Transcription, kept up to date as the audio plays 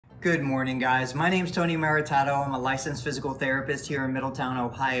Good morning, guys. My name's Tony Maritato. I'm a licensed physical therapist here in Middletown,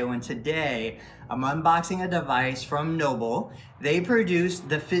 Ohio, and today I'm unboxing a device from Noble. They produced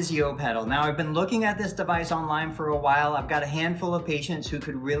the PhysioPedal. Now, I've been looking at this device online for a while. I've got a handful of patients who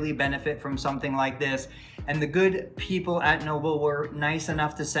could really benefit from something like this, and the good people at Noble were nice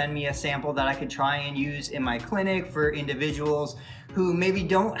enough to send me a sample that I could try and use in my clinic for individuals who maybe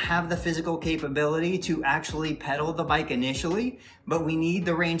don't have the physical capability to actually pedal the bike initially, but we need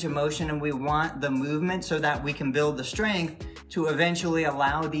the range of motion and we want the movement so that we can build the strength to eventually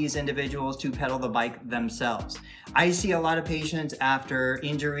allow these individuals to pedal the bike themselves. I see a lot of patients after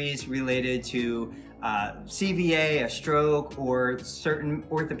injuries related to CVA, a stroke, or certain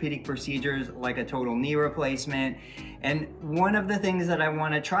orthopedic procedures like a total knee replacement. And one of the things that I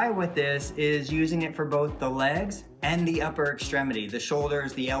want to try with this is using it for both the legs and the upper extremity, the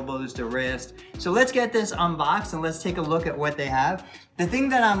shoulders, the elbows, the wrist. So let's get this unboxed and let's take a look at what they have. The thing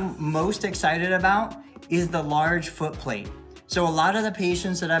that I'm most excited about is the large foot plate. So a lot of the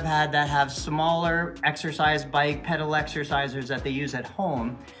patients that I've had that have smaller exercise bike pedal exercisers that they use at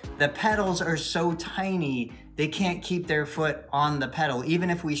home, the pedals are so tiny, they can't keep their foot on the pedal, even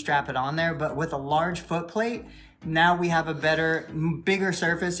if we strap it on there. But with a large foot plate, now we have a bigger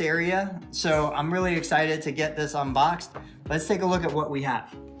surface area. So I'm really excited to get this unboxed. Let's take a look at what we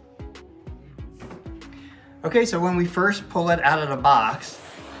have. Okay, so when we first pull it out of the box,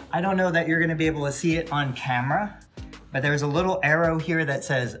 I don't know that you're gonna be able to see it on camera, but there's a little arrow here that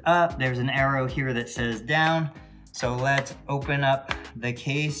says up, there's an arrow here that says down. So let's open up the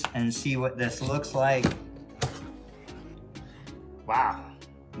case and see what this looks like. Wow,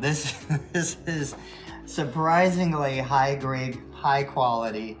 this is surprisingly high grade, high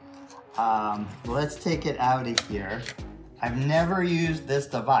quality. Let's take it out of here. I've never used this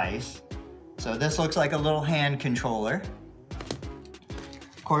device. So this looks like a little hand controller.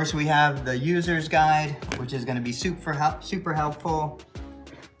 Of course, we have the user's guide, which is gonna be super helpful.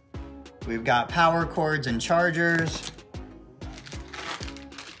 We've got power cords and chargers.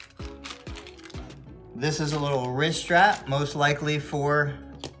 This is a little wrist strap, most likely for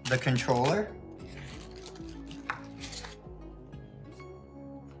the controller.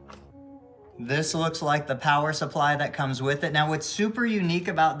 This looks like the power supply that comes with it. Now, what's super unique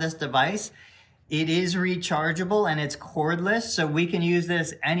about this device, it is rechargeable and it's cordless, so we can use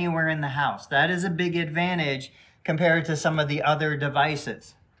this anywhere in the house. That is a big advantage compared to some of the other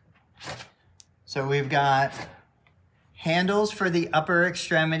devices. So we've got handles for the upper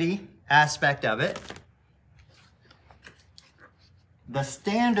extremity aspect of it. The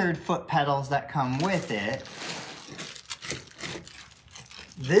standard foot pedals that come with it.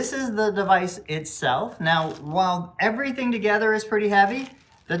 This is the device itself. Now, while everything together is pretty heavy,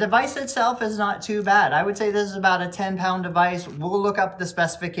 the device itself is not too bad. I would say this is about a 10-pound device. We'll look up the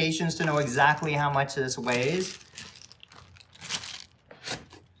specifications to know exactly how much this weighs.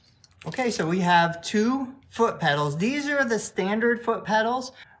 Okay, so we have 2 foot pedals. These are the standard foot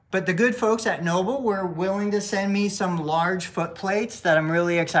pedals, but the good folks at Noble were willing to send me some large foot plates that I'm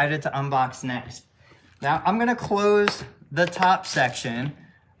really excited to unbox next. Now, I'm gonna close the top section.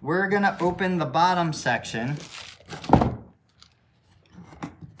 We're gonna open the bottom section.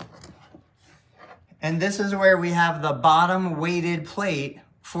 And this is where we have the bottom weighted plate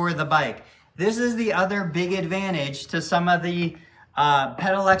for the bike. This is the other big advantage to some of the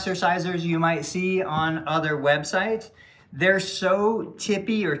pedal exercisers you might see on other websites. They're so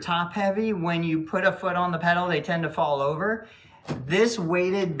tippy or top heavy, when you put a foot on the pedal, they tend to fall over. This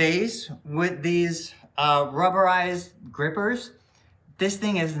weighted base with these rubberized grippers, this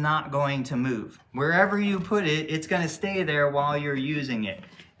thing is not going to move. Wherever you put it, it's gonna stay there while you're using it.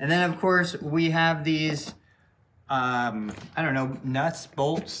 And then of course we have these, I don't know, nuts,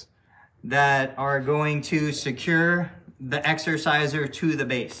 bolts that are going to secure the exerciser to the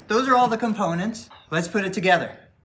base. Those are all the components. Let's put it together.